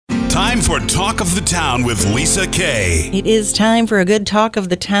Time for Talk of the Town with Lisa Kay. It is time for a good talk of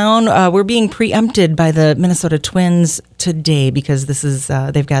the town. We're being preempted by the Minnesota Twins today because this is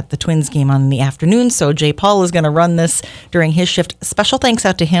they've got the Twins game on in the afternoon. So Jay Paul is going to run this during his shift. Special thanks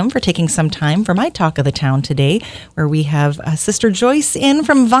out to him for taking some time for my Talk of the Town today, where we have Sister Joyce in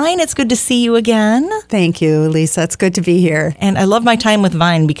from Vine. It's good to see you again. Thank you, Lisa. It's good to be here. And I love my time with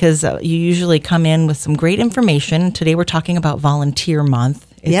Vine because you usually come in with some great information. Today we're talking about Volunteer Month.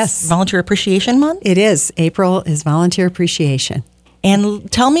 It's Volunteer Appreciation Month? It is. April is Volunteer Appreciation.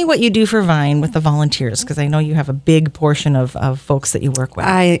 And tell me what you do for Vine with the volunteers, because I know you have a big portion of folks that you work with.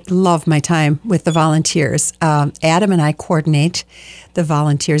 I love my time with the volunteers. Adam and I coordinate the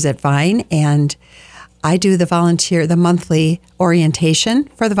volunteers at Vine, and I do the monthly orientation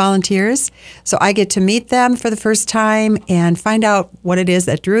for the volunteers. So I get to meet them for the first time and find out what it is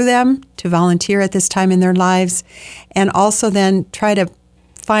that drew them to volunteer at this time in their lives, and also then try to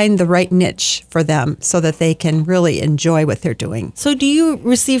find the right niche for them so that they can really enjoy what they're doing. So do you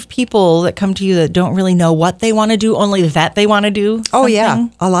receive people that come to you that don't really know what they want to do, only that they want to do something? Oh, yeah.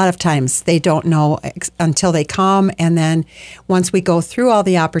 A lot of times they don't know until they come. And then once we go through all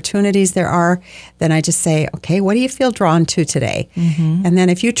the opportunities there are, then I just say, okay, what do you feel drawn to today? Mm-hmm. And then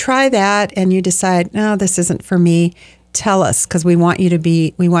if you try that and you decide, no, this isn't for me, tell us, because we want you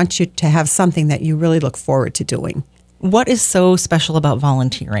to have something that you really look forward to doing. What is so special about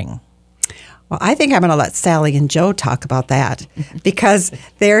volunteering? Well, I think I'm going to let Sally and Joe talk about that because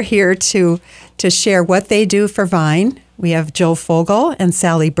they're here to share what they do for Vine. We have Joe Fogal and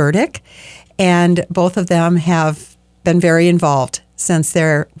Sally Burdick, and both of them have been very involved since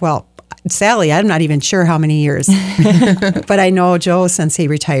Sally, I'm not even sure how many years, but I know Joe since he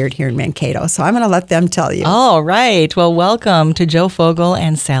retired here in Mankato. So I'm going to let them tell you. All right. Well, welcome to Joe Fogal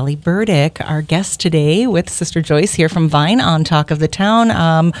and Sally Burdick, our guests today with Sister Joyce here from Vine on Talk of the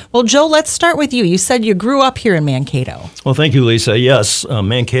Town. Well, Joe, let's start with you. You said you grew up here in Mankato. Well, thank you, Lisa. Yes,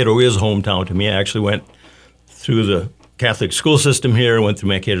 Mankato is hometown to me. I actually went through the Catholic school system here, went through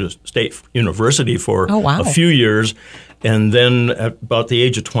Mankato State University for a few years. And then at about the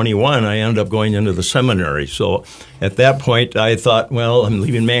age of 21, I ended up going into the seminary. So at that point, I thought, well, I'm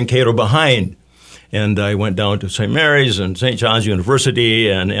leaving Mankato behind. And I went down to St. Mary's and St. John's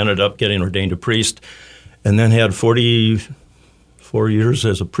University and ended up getting ordained a priest, and then had 44 years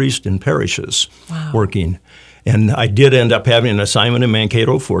as a priest in parishes working. And I did end up having an assignment in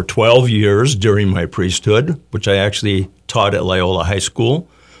Mankato for 12 years during my priesthood, which I actually taught at Loyola High School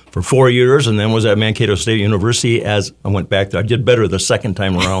for 4 years, and then was at Mankato State University as I went back there. I did better the second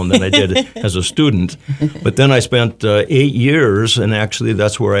time around than I did as a student. But then I spent 8 years, and actually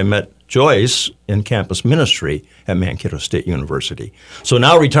that's where I met Joyce in campus ministry at Mankato State University. So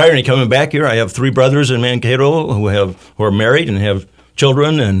now retiring and coming back here, I have 3 brothers in Mankato who are married and have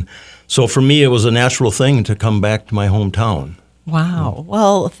children, and so for me it was a natural thing to come back to my hometown. Wow.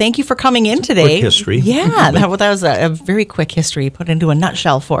 Well, thank you for coming in today. Quick history. Yeah, that was a very quick history put into a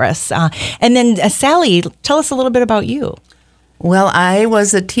nutshell for us. And then, Sally, tell us a little bit about you. Well, I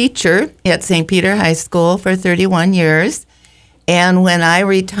was a teacher at St. Peter High School for 31 years. And when I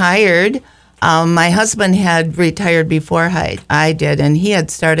retired, my husband had retired before I did, and he had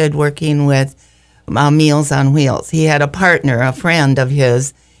started working with Meals on Wheels. He had a partner, a friend of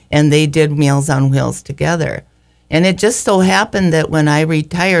his, and they did Meals on Wheels together. And it just so happened that when I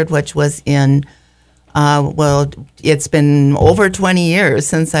retired, which was in, it's been over 20 years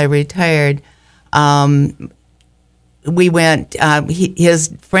since I retired, we went,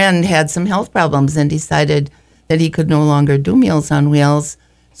 his friend had some health problems and decided that he could no longer do Meals on Wheels.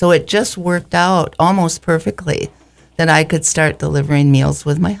 So it just worked out almost perfectly that I could start delivering meals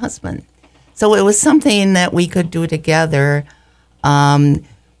with my husband. So it was something that we could do together.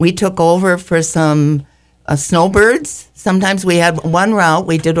 We took over for some snowbirds. Sometimes we had one route.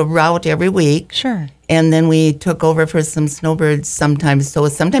 We did a route every week. Sure. And then we took over for some snowbirds sometimes. So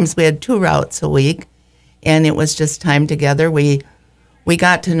sometimes we had 2 routes a week, and it was just time together. We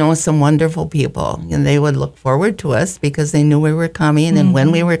got to know some wonderful people, and they would look forward to us because they knew we were coming and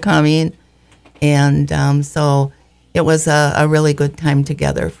when we were coming. And so it was a really good time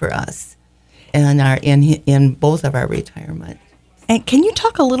together for us and in both of our retirement. And can you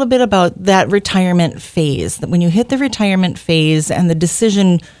talk a little bit about that retirement phase, that when you hit the retirement phase and the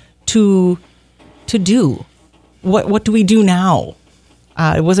decision to do, what do we do now?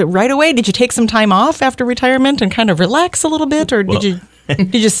 Was it right away? Did you take some time off after retirement and kind of relax a little bit, or did you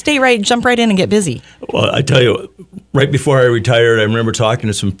jump right in and get busy? Well, I tell you, right before I retired, I remember talking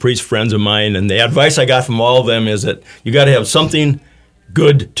to some priest friends of mine, and the advice I got from all of them is that you got to have something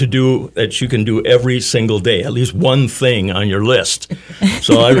good to do that you can do every single day, at least one thing on your list.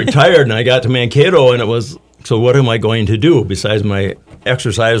 So I retired and I got to Mankato, and it was, so what am I going to do besides my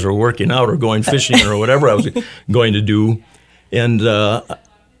exercise or working out or going fishing or whatever I was going to do? And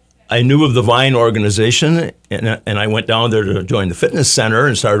I knew of the Vine organization, and I went down there to join the fitness center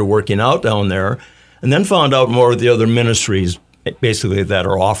and started working out down there, and then found out more of the other ministries basically that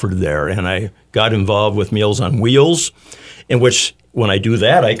are offered there. And I got involved with Meals on Wheels, in which when I do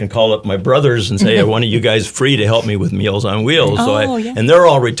that, I can call up my brothers and say, I want you guys free to help me with Meals on Wheels. And they're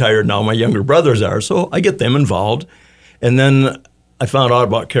all retired now. My younger brothers are, so I get them involved. And then I found out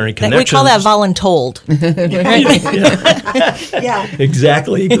about Caring Connections. We call that voluntold. Yeah.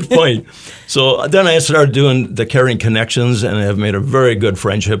 Exactly. Good point. So then I started doing the Caring Connections, and have made a very good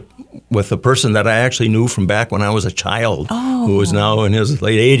friendship with a person that I actually knew from back when I was a child, who is now in his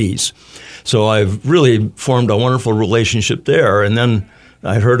late 80s. So I've really formed a wonderful relationship there. And then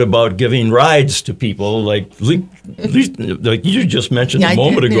I heard about giving rides to people, like you just mentioned a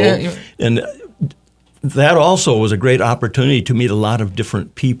moment ago. Yeah. And that also was a great opportunity to meet a lot of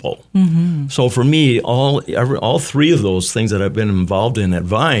different people. Mm-hmm. So for me, all three of those things that I've been involved in at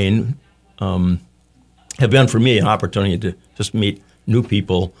Vine have been for me an opportunity to just meet new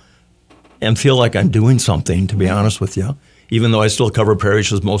people and feel like I'm doing something, to be honest with you, even though I still cover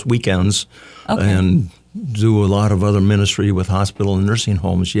parishes most weekends and do a lot of other ministry with hospital and nursing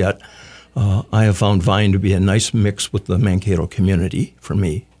homes, yet I have found Vine to be a nice mix with the Mankato community for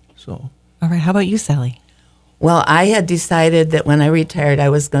me. So. All right. How about you, Sally? Well, I had decided that when I retired, I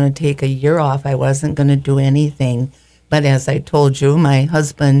was going to take a year off. I wasn't going to do anything. But as I told you, my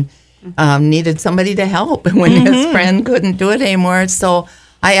husband needed somebody to help when his friend couldn't do it anymore. So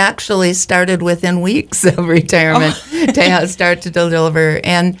I actually started within weeks of retirement to start to deliver.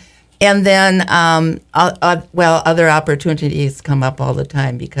 And then, other opportunities come up all the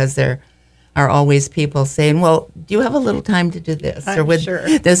time, because there are always people saying, well, do you have a little time to do this? Or would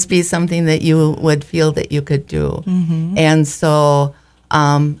this be something that you would feel that you could do? Mm-hmm. And so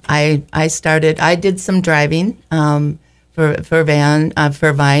I did some driving for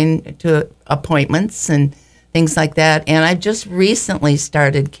Vine to appointments and things like that. And I just recently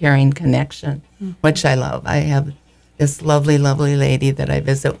started Caring Connection, which I love. I have this lovely, lovely lady that I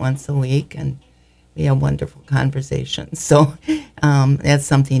visit once a week, and we have wonderful conversations. So that's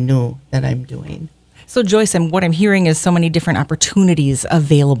something new that I'm doing. So Joyce, what I'm hearing is so many different opportunities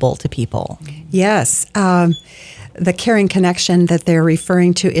available to people. Yes. The Caring Connection that they're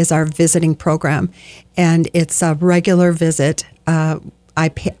referring to is our visiting program, and it's a regular visit. I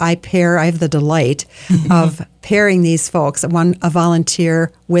have the delight of pairing these folks, a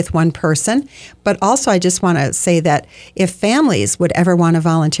volunteer with one person. But also I just want to say that if families would ever want to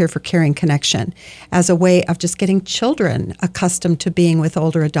volunteer for Caring Connection as a way of just getting children accustomed to being with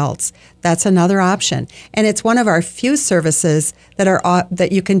older adults, that's another option. And it's one of our few services that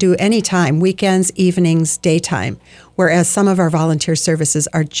you can do anytime, weekends, evenings, daytime, whereas some of our volunteer services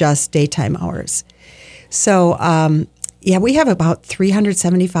are just daytime hours. So, we have about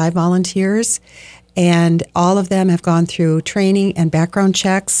 375 volunteers, and all of them have gone through training and background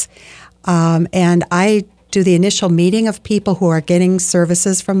checks. And I do the initial meeting of people who are getting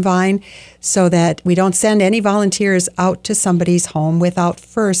services from Vine, so that we don't send any volunteers out to somebody's home without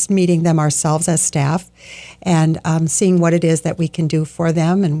first meeting them ourselves as staff and seeing what it is that we can do for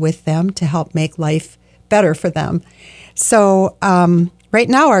them and with them to help make life better for them. So right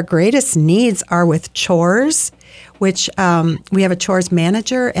now our greatest needs are with chores, which we have a chores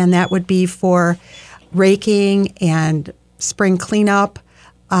manager, and that would be for raking and spring cleanup,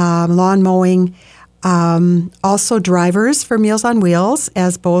 lawn mowing, also drivers for Meals on Wheels,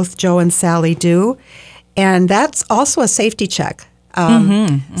 as both Joe and Sally do. And that's also a safety check.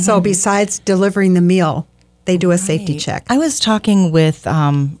 So besides delivering the meal, they do a safety check. I was talking with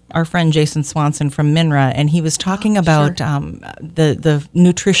our friend Jason Swanson from MINRA, and he was talking about the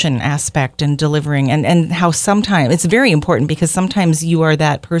nutrition aspect and delivering, and how sometimes it's very important, because sometimes you are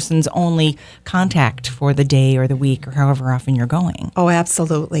that person's only contact for the day or the week or however often you're going. Oh,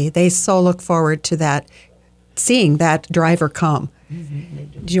 absolutely. They so look forward to that, seeing that driver come.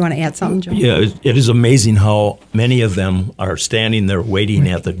 Do you want to add something, Joe? Yeah, it is amazing how many of them are standing there waiting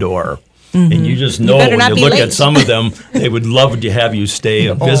at the door. Mm-hmm. And you just know when you look at some of them, they would love to have you stay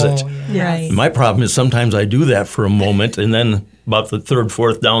and visit. Right. My problem is sometimes I do that for a moment, and then about the third,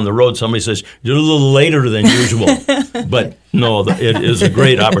 fourth down the road, somebody says, you're a little later than usual. But no, it is a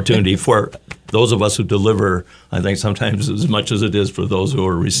great opportunity for those of us who deliver, I think sometimes as much as it is for those who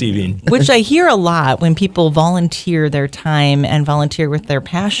are receiving. Which I hear a lot when people volunteer their time and volunteer with their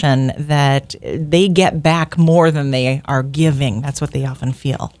passion, that they get back more than they are giving. That's what they often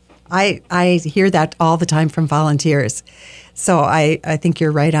feel. I hear that all the time from volunteers. So I think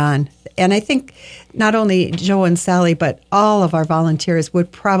you're right on. And I think not only Joe and Sally, but all of our volunteers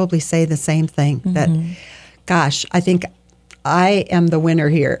would probably say the same thing, that, gosh, I think I am the winner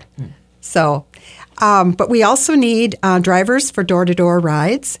here. So, but we also need drivers for door-to-door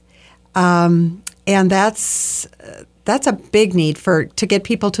rides. And that's a big need to get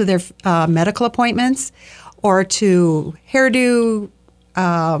people to their medical appointments, or to hairdo,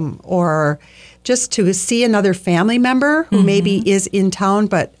 or just to see another family member who maybe is in town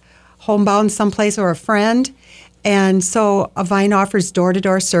but homebound someplace, or a friend. And so Vine offers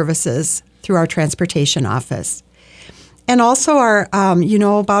door-to-door services through our transportation office. And also our,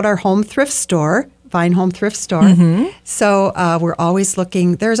 about our home thrift store, Vine Home Thrift Store. So we're always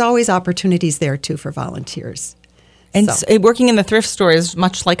looking, there's always opportunities there too for volunteers. And working in the thrift store is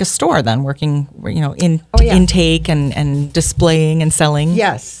much like a store then, working, in intake and displaying and selling.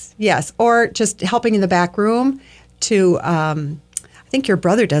 Yes. Or just helping in the back room to, I think your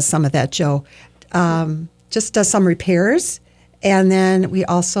brother does some of that, Joe, just does some repairs. And then we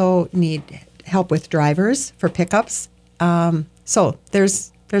also need help with drivers for pickups. So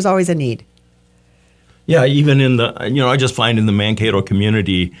there's always a need. Yeah, even in the, I just find in the Mankato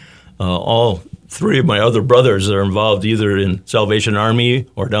community, all three of my other brothers are involved either in Salvation Army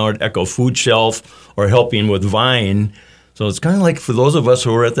or down at Echo Food Shelf or helping with Vine. So it's kind of like for those of us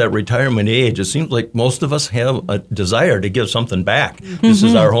who are at that retirement age, it seems like most of us have a desire to give something back. This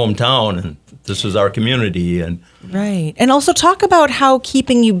is our hometown, and this is our community. And right. And also talk about how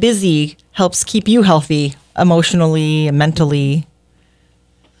keeping you busy helps keep you healthy emotionally and mentally.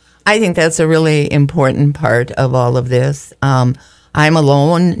 I think that's a really important part of all of this. I'm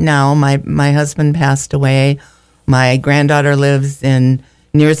alone now. My husband passed away. My granddaughter lives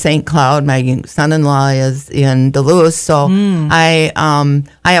near St. Cloud. My son-in-law is in Duluth. So I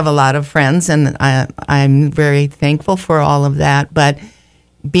have a lot of friends, and I'm very thankful for all of that. But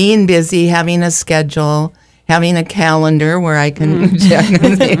being busy, having a schedule, having a calendar where I can check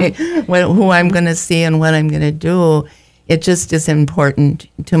and see who I'm going to see and what I'm going to do, it just is important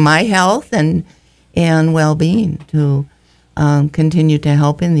to my health and well-being to continue to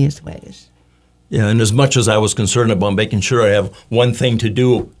help in these ways. Yeah, and as much as I was concerned about making sure I have one thing to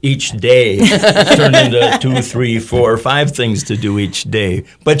do each day, it's turned into 2, 3, 4, 5 things to do each day.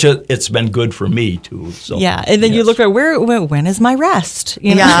 But it's been good for me, too. So, yeah, and then you look at when is my rest?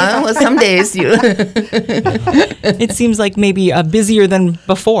 Yeah, well, some days you... It seems like maybe busier than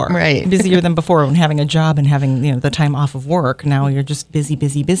before. Right. Busier than before when having a job and having the time off of work. Now you're just busy,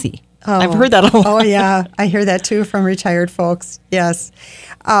 busy, busy. Oh. I've heard that a lot. Oh, yeah. I hear that, too, from retired folks. Yes.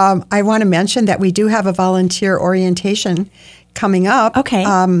 I want to mention that we do have a volunteer orientation coming up. Okay.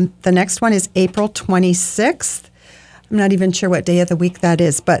 The next one is April 26th. I'm not even sure what day of the week that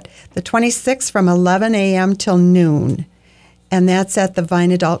is, but the 26th from 11 a.m. till noon. And that's at the Vine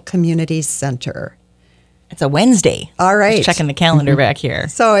Adult Community Center. It's a Wednesday. All right. Just checking the calendar back here.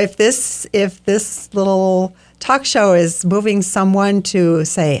 So if this little talk show is moving someone to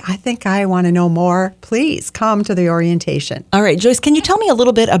say, I think I want to know more, please come to the orientation. All right, Joyce, can you tell me a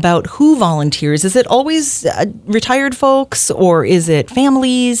little bit about who volunteers? Is it always retired folks, or is it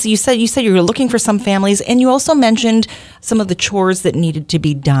families? You said you were looking for some families, and you also mentioned some of the chores that needed to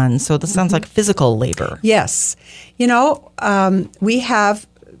be done. So this sounds like physical labor. Yes. We have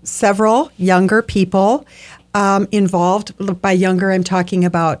several younger people involved. By younger, I'm talking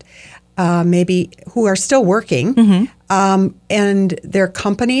about maybe who are still working, and their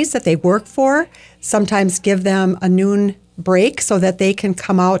companies that they work for sometimes give them a noon break so that they can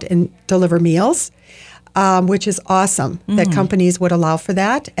come out and deliver meals, which is awesome that companies would allow for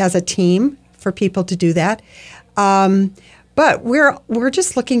that as a team for people to do that. But we're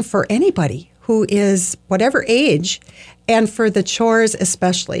just looking for anybody who is whatever age, and for the chores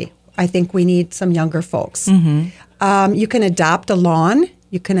especially. I think we need some younger folks. You can adopt a lawn.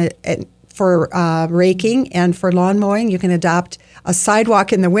 You can, for raking and for lawn mowing, you can adopt a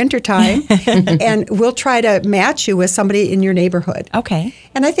sidewalk in the wintertime, and we'll try to match you with somebody in your neighborhood. Okay.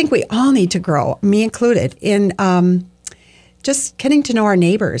 And I think we all need to grow, me included, in just getting to know our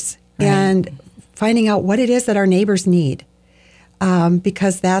neighbors and finding out what it is that our neighbors need.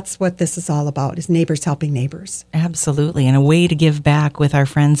 Because that's what this is all about, is neighbors helping neighbors. Absolutely, and a way to give back with our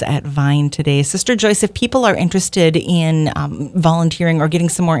friends at Vine today. Sister Joyce, if people are interested in volunteering or getting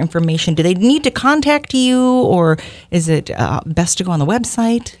some more information, do they need to contact you, or is it best to go on the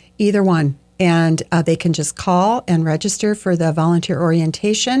website? Either one. and they can just call and register for the volunteer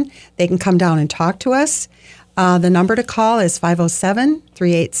orientation. They can come down and talk to us. The number to call is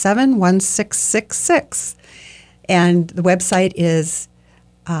 507-387-1666. And the website is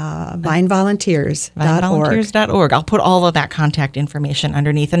vinevolunteers.org. Vinevolunteers.org. I'll put all of that contact information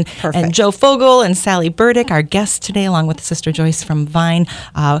underneath. And Joe Fogal and Sally Burdick, our guests today, along with Sister Joyce from Vine.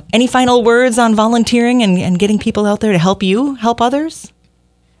 Any final words on volunteering and getting people out there to help you help others?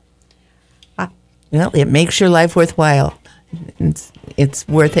 Well, it makes your life worthwhile. It's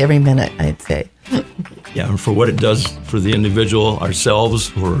worth every minute, I'd say. Yeah, and for what it does for the individual, ourselves,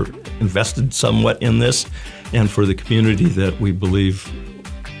 who are invested somewhat in this, and for the community that we believe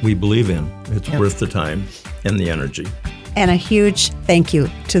in. It's worth the time and the energy. And a huge thank you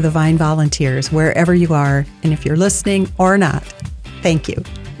to the Vine volunteers, wherever you are, and if you're listening or not, thank you.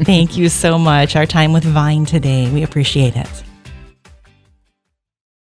 Thank you so much. Our time with Vine today, we appreciate it.